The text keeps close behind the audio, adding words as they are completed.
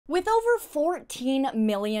With over 14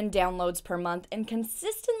 million downloads per month and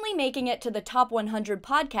consistently making it to the top 100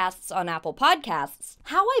 podcasts on Apple Podcasts,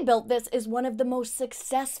 How I Built This is one of the most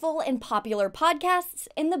successful and popular podcasts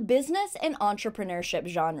in the business and entrepreneurship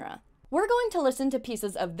genre. We're going to listen to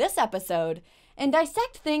pieces of this episode and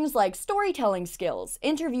dissect things like storytelling skills,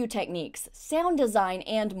 interview techniques, sound design,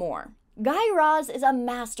 and more. Guy Raz is a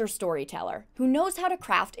master storyteller who knows how to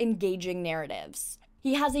craft engaging narratives.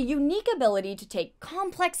 He has a unique ability to take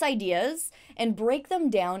complex ideas and break them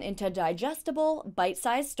down into digestible,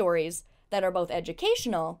 bite-sized stories that are both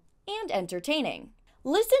educational and entertaining.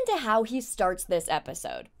 Listen to how he starts this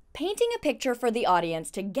episode, painting a picture for the audience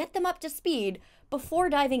to get them up to speed before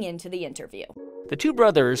diving into the interview. The two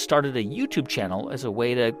brothers started a YouTube channel as a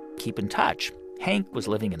way to keep in touch. Hank was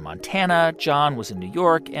living in Montana, John was in New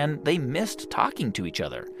York, and they missed talking to each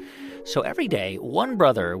other. So every day, one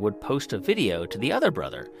brother would post a video to the other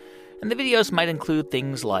brother. And the videos might include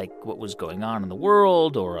things like what was going on in the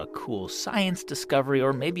world, or a cool science discovery,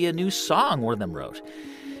 or maybe a new song one of them wrote.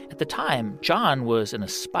 At the time, John was an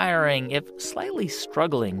aspiring, if slightly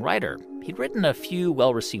struggling writer. He'd written a few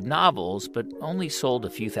well-received novels, but only sold a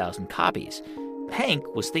few thousand copies.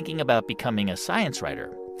 Hank was thinking about becoming a science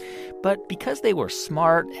writer. But because they were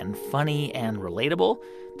smart and funny and relatable,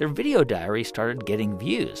 their video diary started getting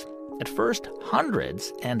views. At first,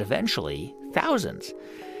 hundreds, and eventually thousands.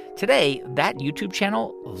 Today, that YouTube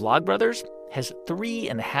channel, Vlogbrothers, has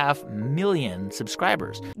 3.5 million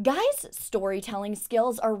subscribers. Guy's storytelling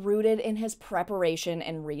skills are rooted in his preparation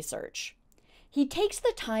and research. He takes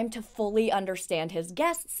the time to fully understand his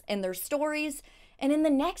guests and their stories, and in the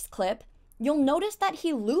next clip, you'll notice that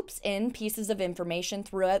he loops in pieces of information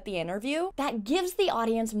throughout the interview that gives the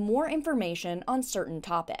audience more information on certain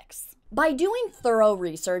topics. By doing thorough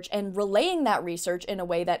research and relaying that research in a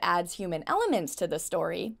way that adds human elements to the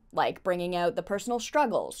story, like bringing out the personal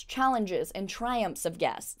struggles, challenges, and triumphs of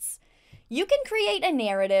guests, you can create a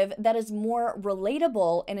narrative that is more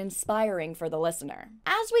relatable and inspiring for the listener.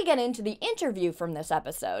 As we get into the interview from this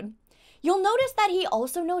episode, you'll notice that he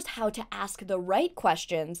also knows how to ask the right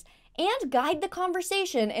questions and guide the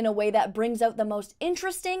conversation in a way that brings out the most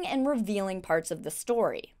interesting and revealing parts of the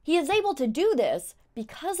story. He is able to do this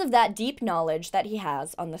because of that deep knowledge that he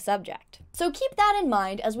has on the subject. So keep that in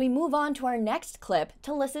mind as we move on to our next clip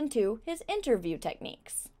to listen to his interview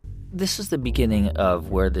techniques. This is the beginning of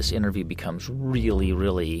where this interview becomes really,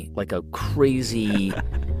 really like a crazy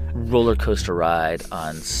roller coaster ride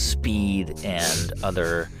on speed and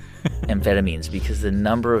other amphetamines, because the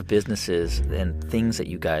number of businesses and things that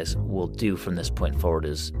you guys will do from this point forward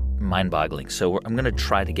is mind-boggling. So I'm going to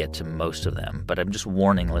try to get to most of them, but I'm just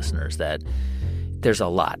warning listeners that there's a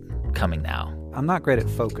lot coming now. I'm not great at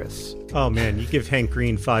focus. Oh, man, you give Hank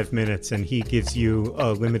Green 5 minutes and he gives you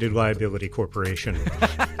a limited liability corporation.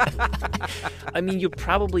 I mean, you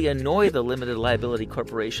probably annoy the limited liability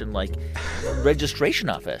corporation, like, registration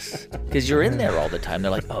office, because you're in there all the time.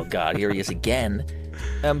 They're like, oh, God, here he is again.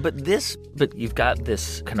 But you've got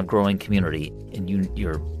this kind of growing community, and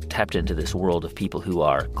you're tapped into this world of people who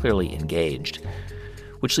are clearly engaged,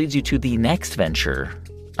 which leads you to the next venture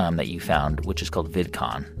that you found, which is called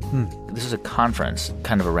VidCon. This is a conference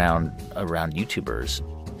kind of around YouTubers.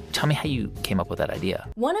 Tell me how you came up with that idea.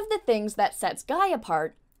 One of the things that sets Guy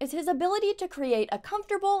apart is his ability to create a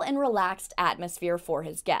comfortable and relaxed atmosphere for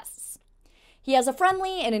his guests. He has a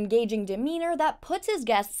friendly and engaging demeanor that puts his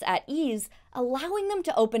guests at ease, allowing them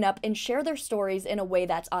to open up and share their stories in a way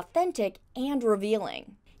that's authentic and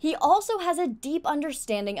revealing. He also has a deep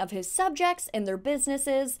understanding of his subjects and their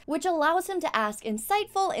businesses, which allows him to ask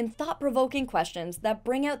insightful and thought-provoking questions that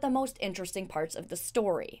bring out the most interesting parts of the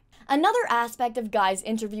story. Another aspect of Guy's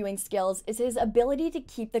interviewing skills is his ability to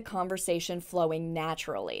keep the conversation flowing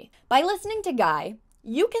naturally. By listening to Guy,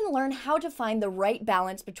 you can learn how to find the right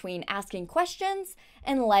balance between asking questions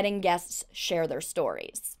and letting guests share their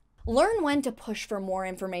stories. Learn when to push for more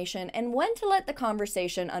information and when to let the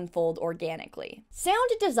conversation unfold organically.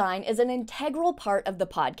 Sound design is an integral part of the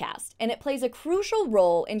podcast, and it plays a crucial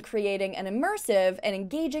role in creating an immersive and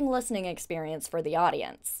engaging listening experience for the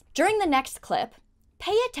audience. During the next clip,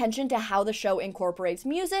 pay attention to how the show incorporates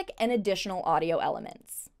music and additional audio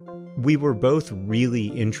elements. We were both really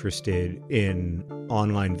interested in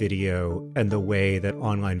online video and the way that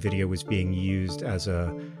online video was being used as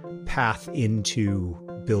a path into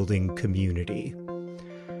building community.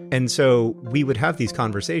 And so we would have these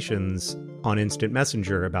conversations on Instant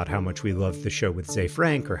Messenger about how much we loved the show with Zay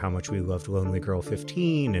Frank, or how much we loved Lonely Girl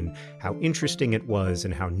 15, and how interesting it was,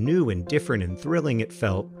 and how new and different and thrilling it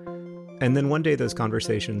felt. And then one day those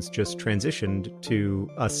conversations just transitioned to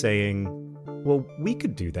us saying, well, we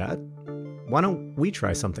could do that. Why don't we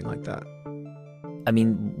try something like that? I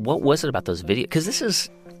mean, what was it about those videos? Because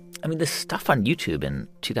this stuff on YouTube in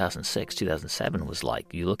 2006, 2007 was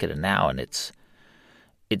like, you look at it now and it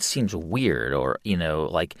seems weird, or,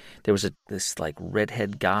 like there was this like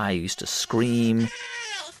redhead guy who used to scream.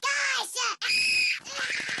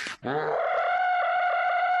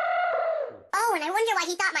 Oh, and I wonder why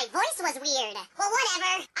he thought my voice was weird. Well,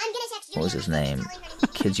 whatever. I'm gonna text you. What was his name?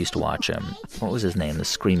 Kids used to watch him. What was his name? The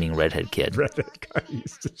screaming redhead kid. Redhead guy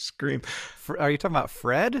used to scream. Are you talking about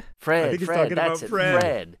Fred? Fred. I think he's talking about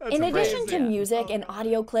Fred. In addition to music and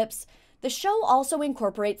audio clips, the show also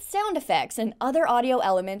incorporates sound effects and other audio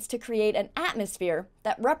elements to create an atmosphere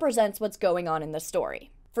that represents what's going on in the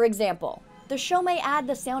story. For example, the show may add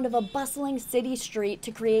the sound of a bustling city street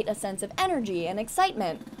to create a sense of energy and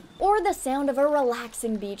excitement, or the sound of a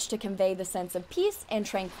relaxing beach to convey the sense of peace and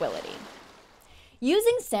tranquility.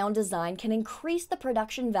 Using sound design can increase the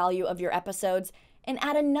production value of your episodes and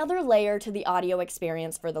add another layer to the audio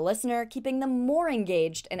experience for the listener, keeping them more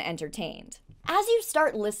engaged and entertained. As you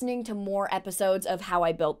start listening to more episodes of How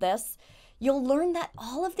I Built This, you'll learn that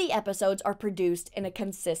all of the episodes are produced in a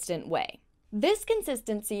consistent way. This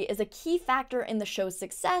consistency is a key factor in the show's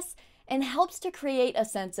success and helps to create a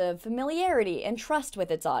sense of familiarity and trust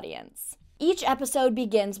with its audience. Each episode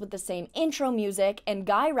begins with the same intro music and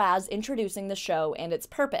Guy Raz introducing the show and its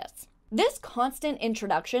purpose. This constant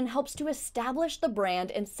introduction helps to establish the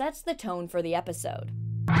brand and sets the tone for the episode.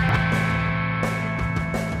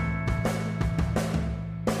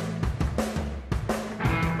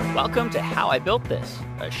 Welcome to How I Built This,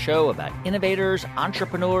 a show about innovators,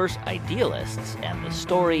 entrepreneurs, idealists, and the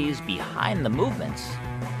stories behind the movements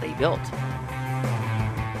they built.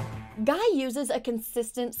 Guy uses a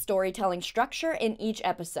consistent storytelling structure in each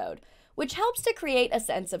episode, which helps to create a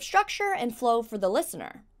sense of structure and flow for the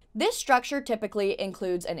listener. This structure typically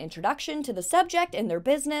includes an introduction to the subject and their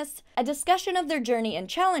business, a discussion of their journey and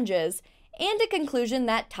challenges, and a conclusion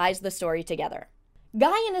that ties the story together.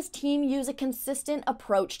 Guy and his team use a consistent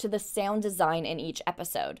approach to the sound design in each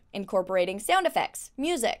episode, incorporating sound effects,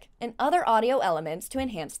 music, and other audio elements to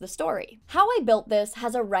enhance the story. How I Built This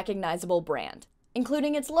has a recognizable brand,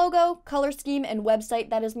 including its logo, color scheme, and website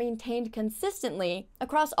that is maintained consistently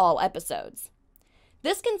across all episodes.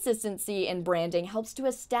 This consistency in branding helps to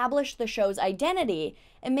establish the show's identity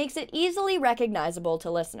and makes it easily recognizable to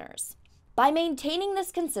listeners. By maintaining this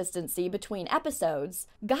consistency between episodes,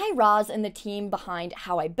 Guy Raz and the team behind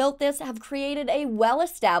How I Built This have created a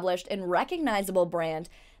well-established and recognizable brand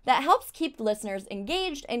that helps keep listeners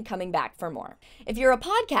engaged and coming back for more. If you're a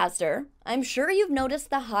podcaster, I'm sure you've noticed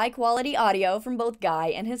the high-quality audio from both Guy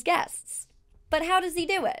and his guests. But how does he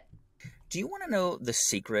do it? Do you want to know the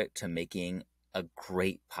secret to making a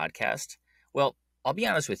great podcast? Well, I'll be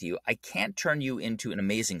honest with you, I can't turn you into an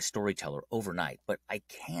amazing storyteller overnight, but I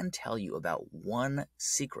can tell you about one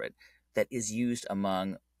secret that is used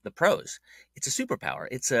among the pros. It's a superpower.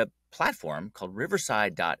 It's a platform called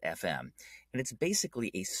Riverside.fm, and it's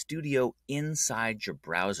basically a studio inside your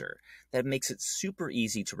browser that makes it super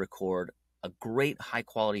easy to record a great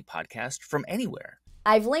high-quality podcast from anywhere.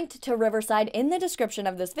 I've linked to Riverside in the description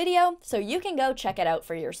of this video, so you can go check it out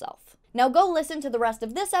for yourself. Now go listen to the rest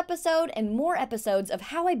of this episode and more episodes of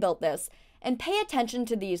How I Built This, and pay attention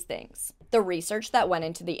to these things. The research that went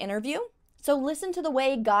into the interview. So listen to the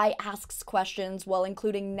way Guy asks questions while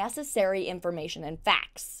including necessary information and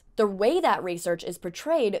facts. The way that research is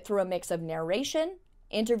portrayed through a mix of narration,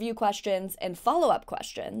 interview questions, and follow-up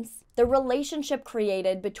questions. The relationship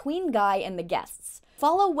created between Guy and the guests.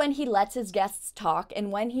 Follow when he lets his guests talk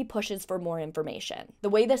and when he pushes for more information. The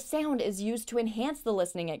way the sound is used to enhance the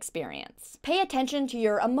listening experience. Pay attention to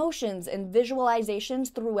your emotions and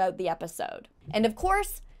visualizations throughout the episode. And of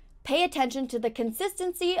course, pay attention to the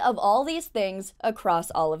consistency of all these things across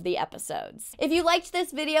all of the episodes. If you liked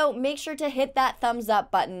this video, make sure to hit that thumbs up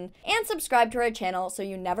button and subscribe to our channel so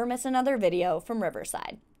you never miss another video from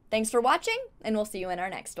Riverside. Thanks for watching, and we'll see you in our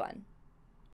next one.